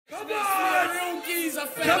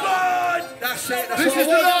Come on! That's it. This is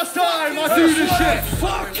the last time I do this shit.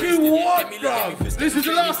 Fucking what, bro? This is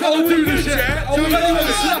the last time I do this shit. So if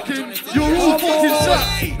anyone's slacking, you're all fucking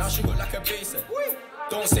sucked. Now she got like a basic.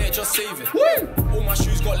 Don't say it, just save it. All my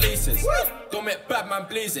shoes got laces. Don't make bad man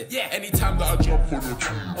blaze it. Yeah. Anytime that I jump on the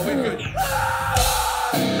tree. Oh, we're good.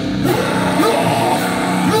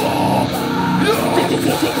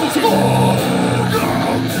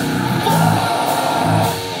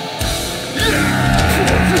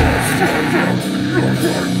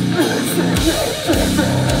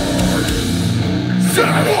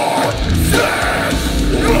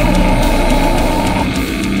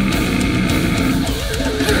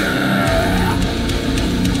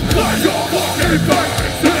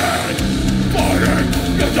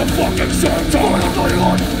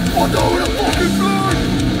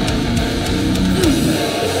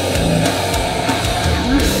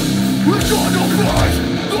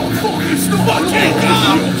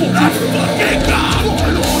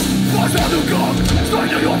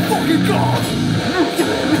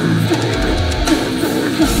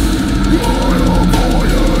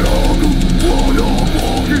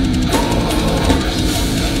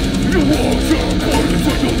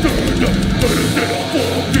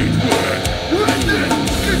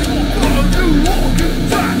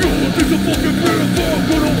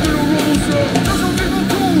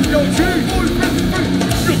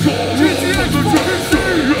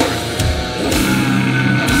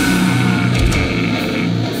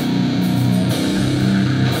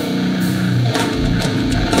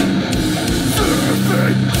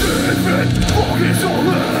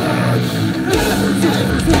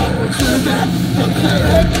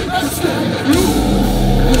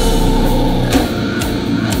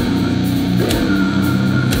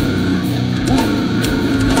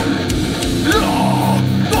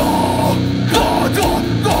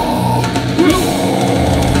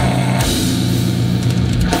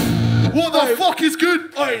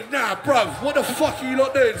 What the fuck are you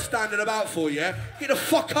lot doing standing about for, yeah? Get the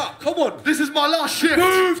fuck up, come on. This is my last shift.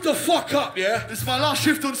 Move the fuck up, yeah? This is my last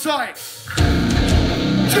shift on site.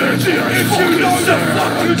 If you know the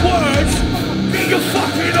fucking words, get your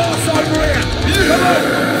fucking arse over here. Yeah.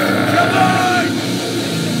 Come on!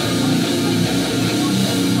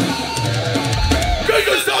 Get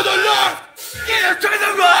us on the left! Get us to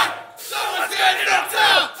the right! Someone's getting knocked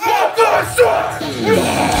out! What the fuck?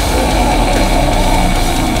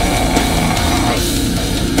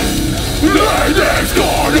 Ladies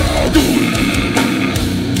gonna do it.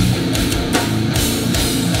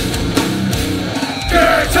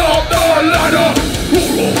 Get up the ladder.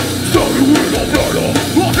 Sorry we're not better.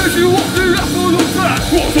 What did you want the apple of that?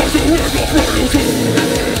 What does the word of brother?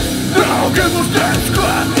 Now give us that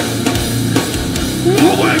scrap.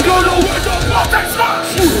 We're gonna win the fucking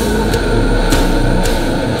smash.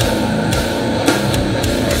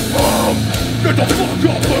 Get the fuck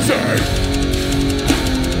up, pussy.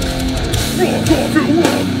 Rock off your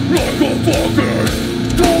walk like a fucking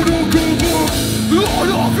don't give up,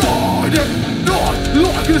 not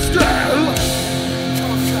like a style.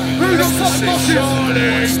 Who the fuck was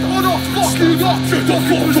this? What the fuck you got? Get the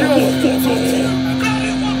fuck off.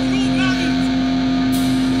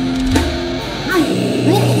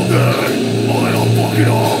 I am fucking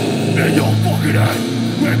off, and you're fucking head.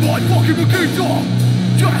 Where my fucking McGee's off.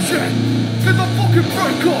 Dash it, get the fucking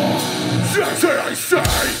break off. I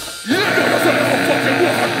say. Yeah! Gonna say I'm fucking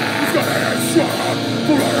one! He's got a head shot!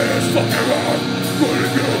 But I is fucking wrong!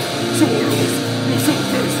 Running good! Shoulders! You're so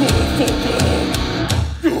face motherfucker!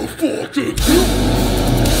 You fucking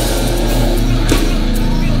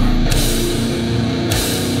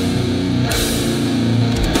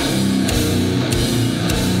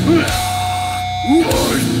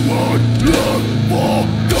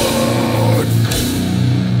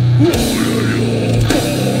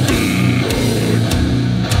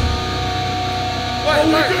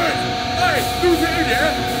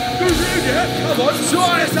Come on,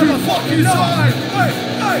 try us, have a fucking time!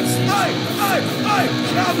 Hey,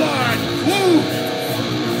 come on! Woo!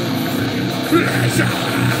 Pleasure!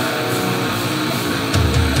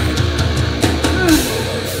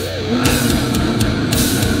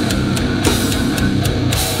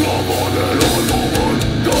 Come on,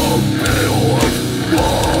 don't feel it!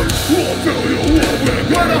 We'll fill you up with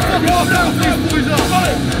where the fuck are now, these boys are?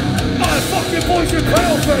 Hey! My fucking boys in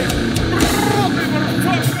pale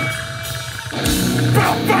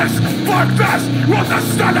Fuck this!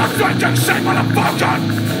 Understand I'm drinking shit, motherfucker!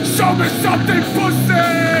 Show me something, pussy!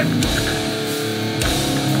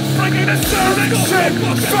 Bringing the serious shit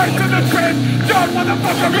straight to the pin! Yo,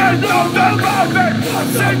 motherfucker, man, no, no, no, man!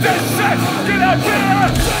 See this shit! Get out here!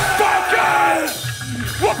 Fuck it!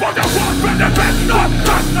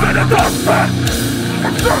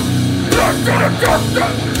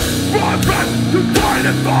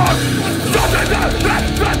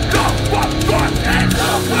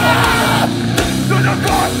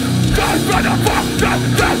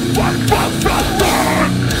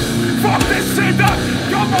 Fuck this shit up!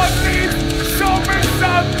 Come on, Leeds! Show me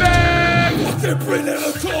something! Fucking bring it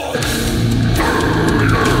across!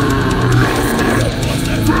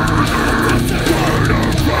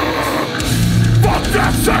 Fuck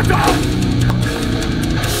that shit up!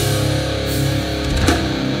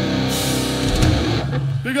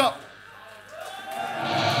 Big up!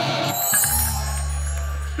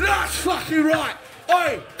 That's fucking right!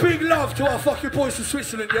 Oi, big love to our fucking boys from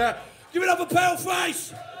Switzerland, yeah? Give it up a pale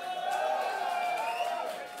face!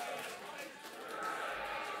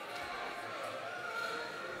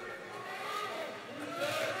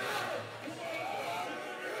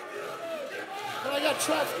 I got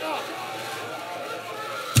trapped up.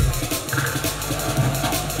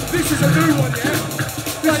 This is a new one, yeah?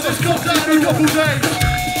 Right, let's come down in a couple days.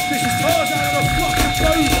 This is Tarzan and a fucking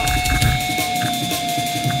Bozer.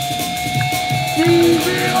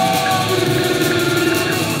 Moving on!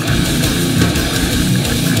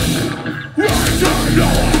 Right to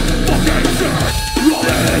lower, fucking shit.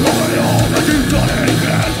 Rolling on, I keep running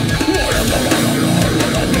again.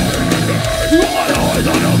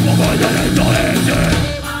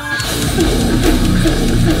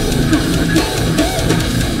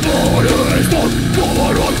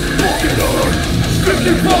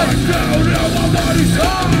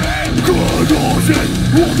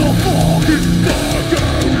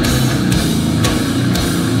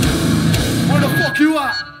 Where the fuck you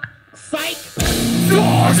at? Psych!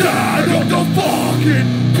 Tarzan of the fucking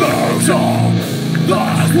Pitcam!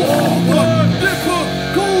 That's what the Dipper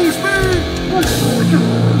calls me!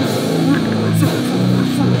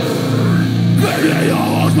 Billy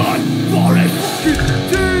Osman for his fucking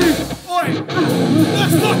team! Oi!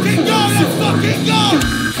 Let's fucking go! Let's fucking go!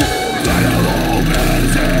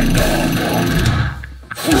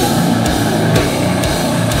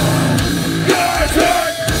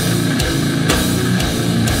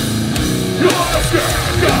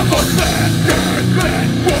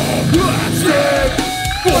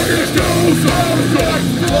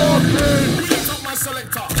 My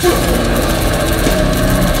selector.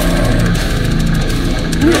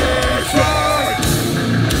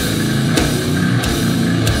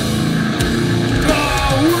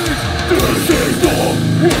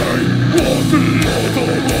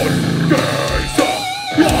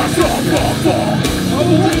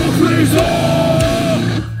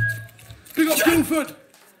 Big up Guildford!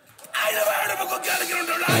 I never heard of a good guy to get on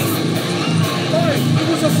the line. Oi, it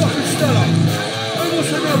was a fucking stellar. It was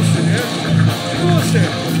a notion, yeah? It was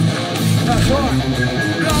it. That's right.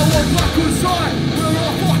 Now I'm back on site where I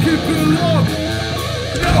fucking belong.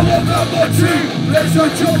 Now I'm at my team. There's a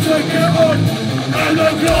job to get on. And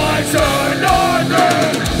the guys are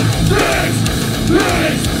nothing. This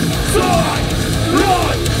is side,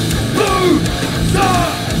 right, boom,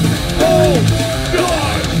 side, all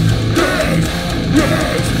night. This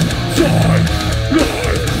is side,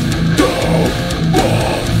 right, no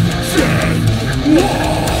bullshit.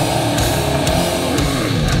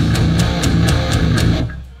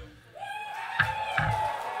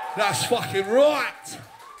 That's fucking right.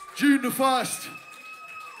 June the 1st.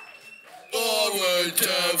 Onward to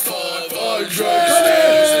 500.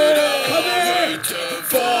 Come here.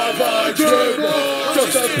 500 more.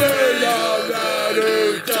 Just a million and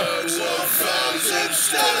who does 1,000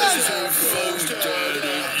 stars and folks dead in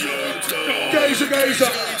your door. Gazer,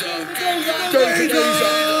 gazer. Gazer, gazer.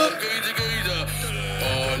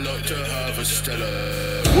 I'd like to have a stellar.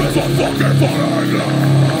 With a fucking fire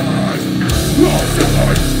glass. Lost in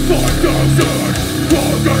life, 5,000.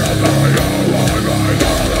 We're gonna bury you, I'm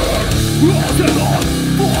lost in life,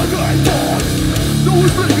 5,000. No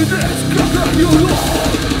one's making this, can't let you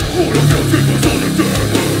lost. All of your secrets on the dead.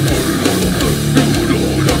 You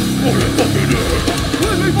know that, all the fucking dead.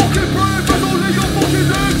 Let me fucking break, but only your fucking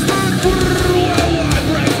legs, man. Well, I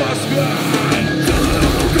breakfast, man.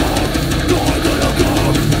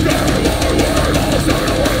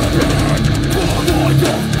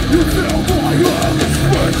 You feel my love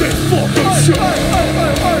with this fucking shit.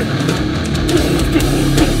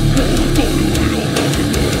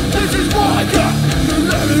 This is my cat. You're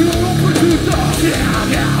letting it open to die.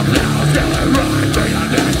 Yeah.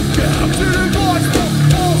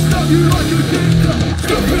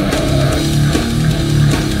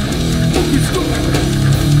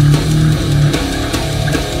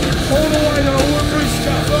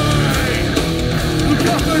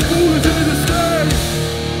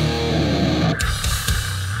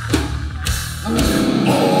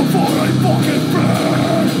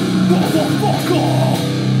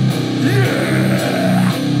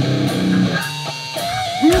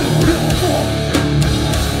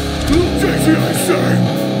 JCAC,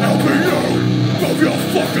 helping you move your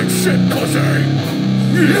fucking shit, pussy.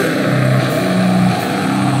 Yeah.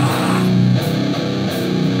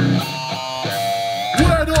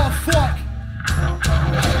 Where the fuck?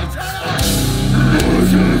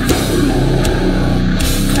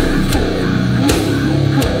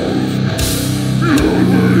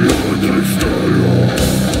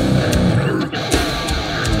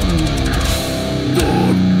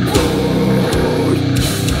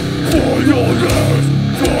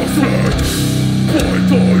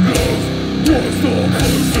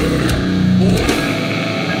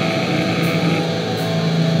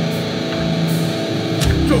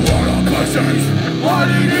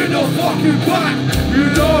 Hiding in the fucking back, you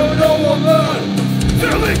don't know a man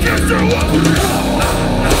till he gets you up.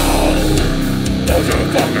 Those are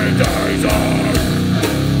fucking days on.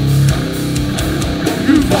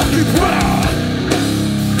 You fucking crap.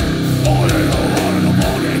 All in the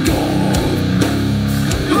morning gold.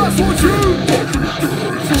 That's what you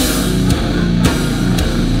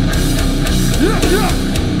yeah, yeah.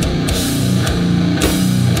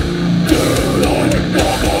 Dude, I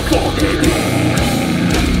motherfucking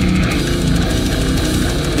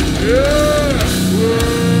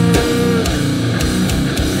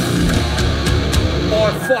I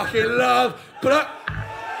fucking love black.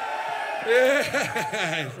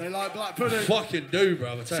 Yeah. They like black pudding. Fucking do,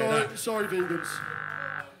 bro. I tell you that. Sorry, vegans.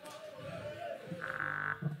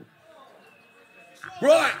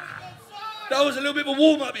 Right. That was a little bit of a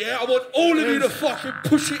warm up, yeah. I want all of you to fucking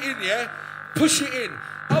push it in, yeah. Push it in.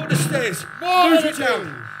 Up the stairs. Move it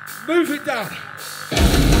down. Move it down.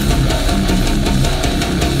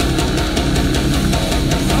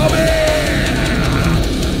 Come in!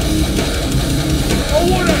 I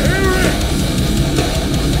wanna hear it!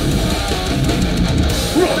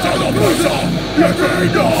 Run down the pizza, you're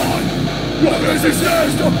being done. What is this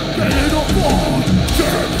system? Getting up on.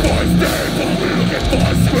 Turn boys dead, but we look at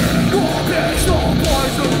boys square. More bitch, no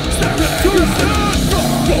poison, staring to the head.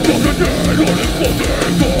 The fucking dead, on his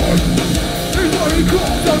fucking gun. He's already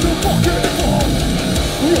caught on the fucking fall.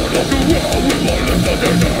 Run up the wall with one left on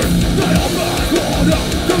their neck. They are back on up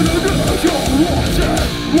to the neck, you're watching.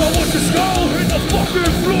 Well, watch the skull hit the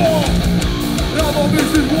fucking floor. Now my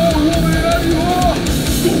mission won't want me anymore.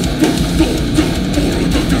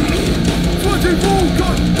 24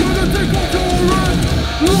 gun, gonna take off your red.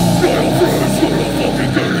 Now your friends gonna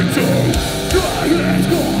fucking get it too. Let's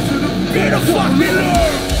go to the Get a fucking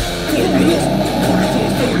load. Put it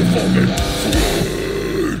close to the fucking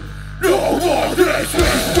screen. No more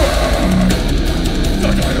disrespect.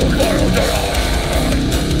 That's how you follow the line.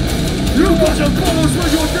 You got your colors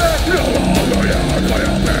with your deck. No longer yet, but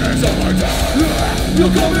your pants on my time. You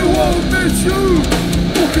got me won't miss you.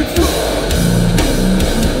 Fucking through.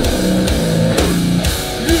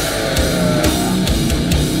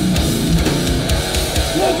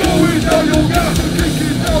 Going down your gas and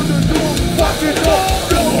kicking down the door. Fuck it up.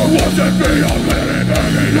 No more watching me, I'm really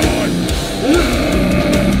banging on.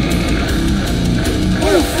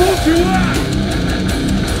 Where the fuck you at?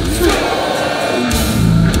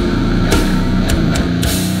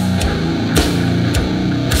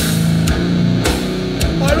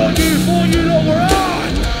 I don't you for you know we're on.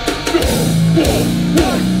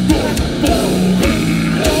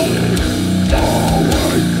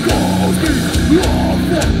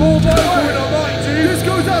 This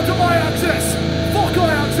goes out to my access. Fuck my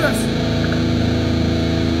access.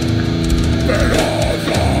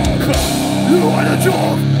 You had a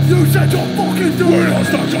job. You said you're fucking doing it. We're not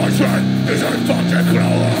stuck on track. This ain't fucking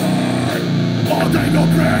clown. I'll take a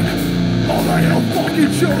break. I'll lay a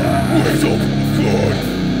fucking shot. We're so good.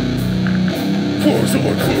 Force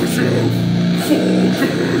on push you.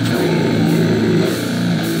 Fucking through.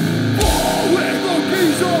 Oh, with the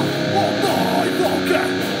geezer. Oh my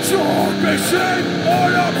fucking shot. Machine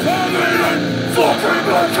on a permanent Fucking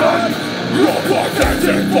backhand. You're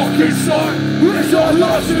pathetic fucking son. It's our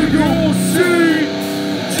last thing you'll see.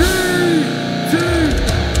 G.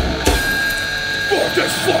 Fuck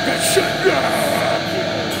this fucking shit, yeah.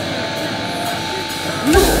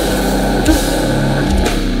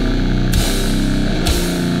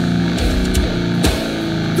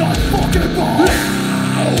 That fucking ball.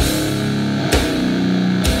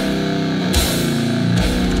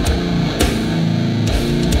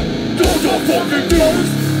 Don't fucking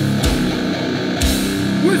close.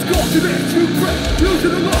 We've got to make you break. You to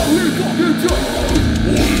the law, we've got you down.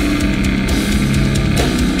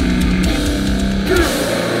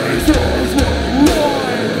 This is what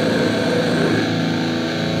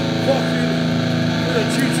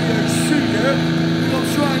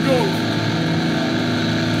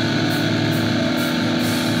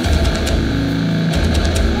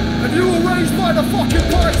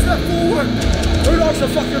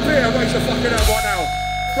wants a fucking beer, raise your fucking hand right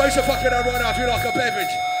now. Raise your fucking hand right now if you like a beverage.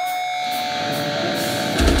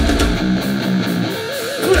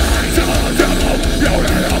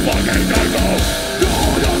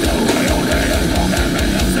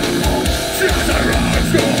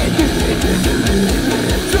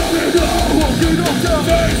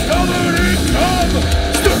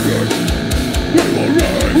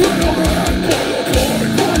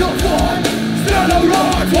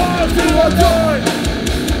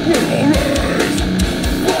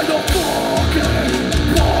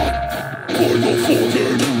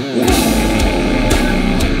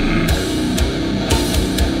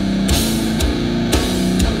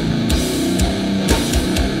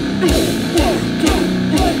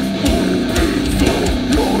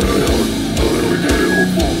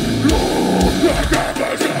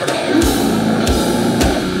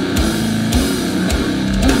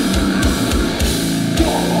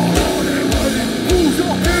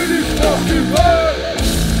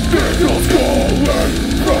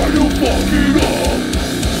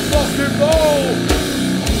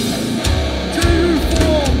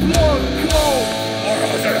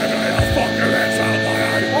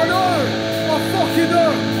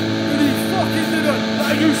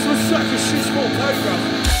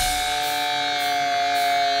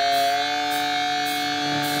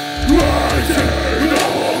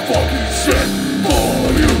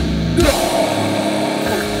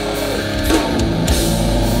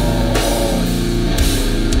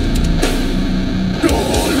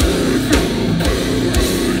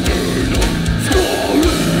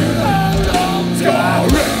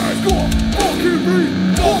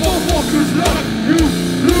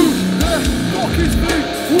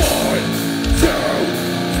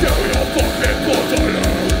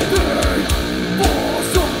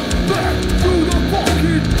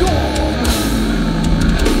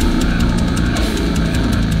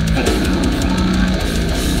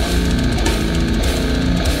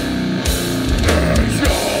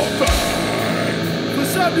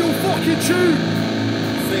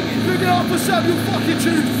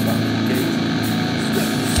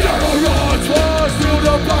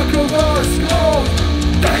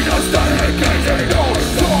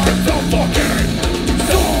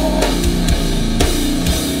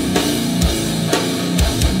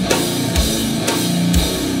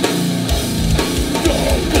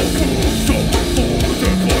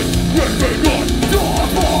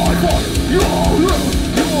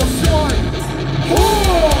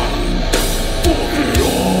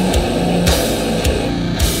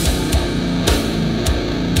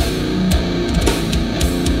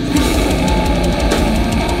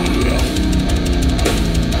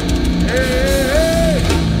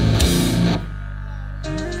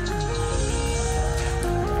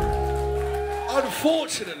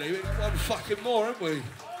 Unfortunately, we've one fucking more, haven't we?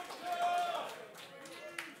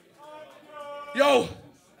 Yo!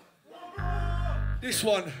 This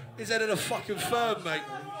one is head of the fucking firm, mate.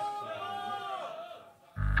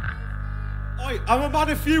 I'm a man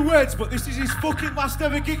of few words, but this is his fucking last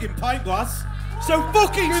ever gig in Pintglass. So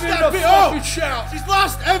fucking step it up! Shout. It's his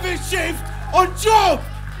last ever shift on job!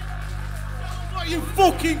 What you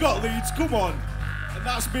fucking got, Leeds, come on. And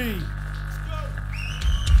that's me.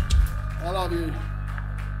 I love you.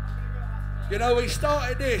 You know, we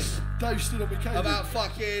started this Dave stood on my cable. about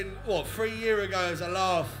fucking, 3 years ago as a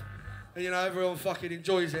laugh. And, you know, everyone fucking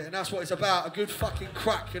enjoys it. And that's what it's about, a good fucking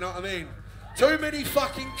crack, you know what I mean? Too many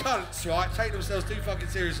fucking cunts, right, take themselves too fucking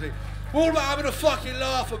seriously. We're all about having a fucking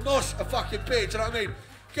laugh, a mosh, a fucking bitch, you know what I mean?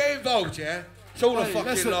 Get involved, yeah? It's all a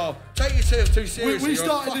fucking laugh. Take yourself too seriously, we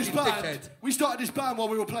started this band. Dickhead. We started this band while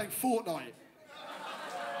we were playing Fortnite.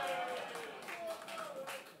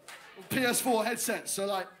 PS4 headsets, so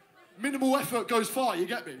like, minimal effort goes far, you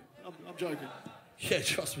get me? I'm joking. Yeah,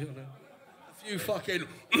 trust me on that. A few fucking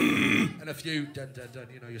and a few dun,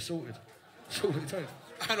 you know, you're sorted. Sorted too.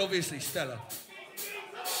 And obviously Stella.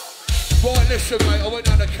 Right, listen, mate, I went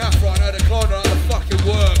down the cafe right now, the client out the fucking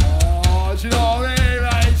work. Oh, do you know what I mean,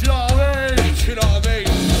 mate? Do you know what I mean? Do you know what I mean?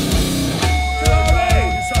 Do you know what I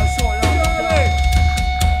mean? So sorry,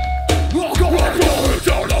 Rock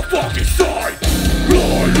down the fucking side.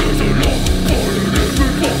 Line is a lock, calling every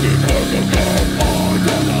fucking burger gun.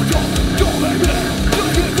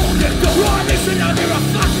 Right, listen, now you're a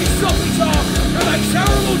fucking soppy top. You make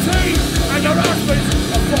terrible tea, and your husband's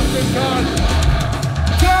a fucking gun.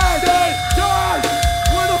 Dad!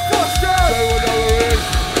 Where the fuck's Dad? Say what there is.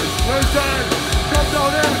 Where's Dad? Come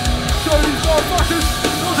down here. Show these motherfuckers.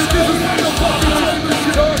 This isn't like the fucking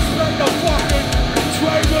championship. Just make the fucking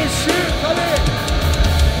trailer shit, come in.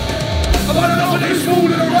 I've had enough of this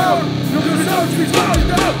fooling around. You're gonna know she's going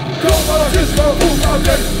down. Don't want to just go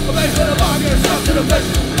joking. I'm based on the bar, get stuck to the bench.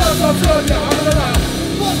 Once I'm turned, yeah, I'm gonna allow.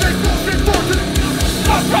 What this fucking fortune?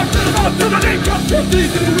 I'm back to the top, to the knee, got 15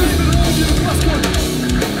 in the room, and all in the mascot.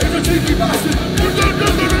 It's a cheeky bastard. You don't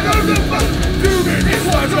know the fuck. Do me this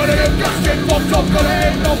one, trying to get gasket, fucked up, got a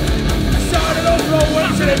head off. Started over on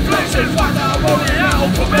weights and inflation. Fact that I'm only out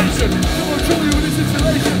of probation. Someone show you this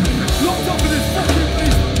installation. Locked up in this fucking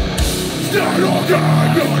basement. Stand on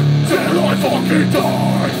God, till I fucking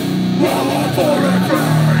die. While I'm for a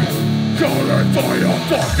crime. Call it for your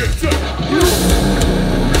fucking shit.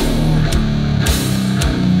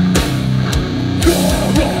 Go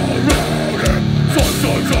around it.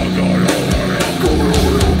 Sometimes I'm gonna hold it. Go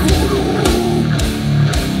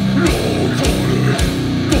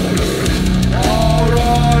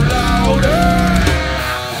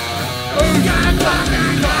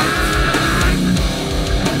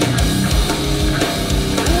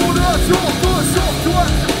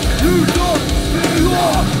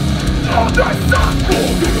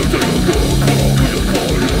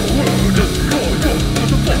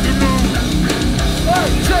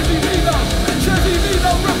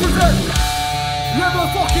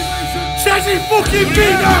Chessie fucking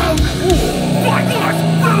Vino! Fight us!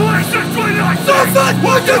 Relation 29 Donfest,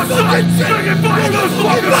 what the fucking shit? Get the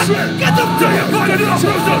fucking shit! Get the fucking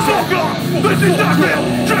shit! This is not real!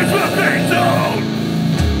 Transfer things down!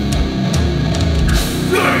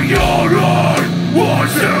 Think you're on!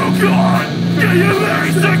 What's you got? Get your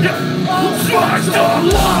legs together! Smash the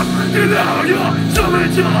lock! You know you're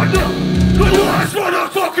something the last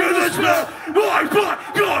motherfucker that's been my butt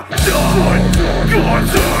got done! Got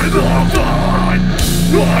turned the fun!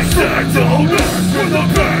 I said don't mess with the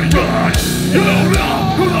payment! You know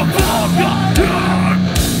who the fuck I am!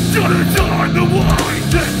 Should've done the right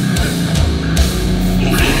thing!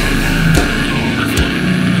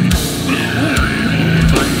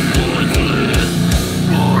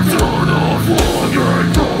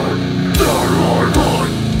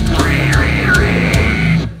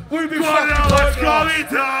 We've been fucking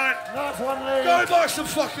go buy some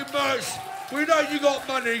fucking merch. We know you got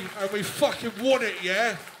money and we fucking want it,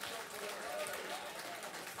 yeah?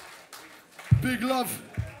 Big love.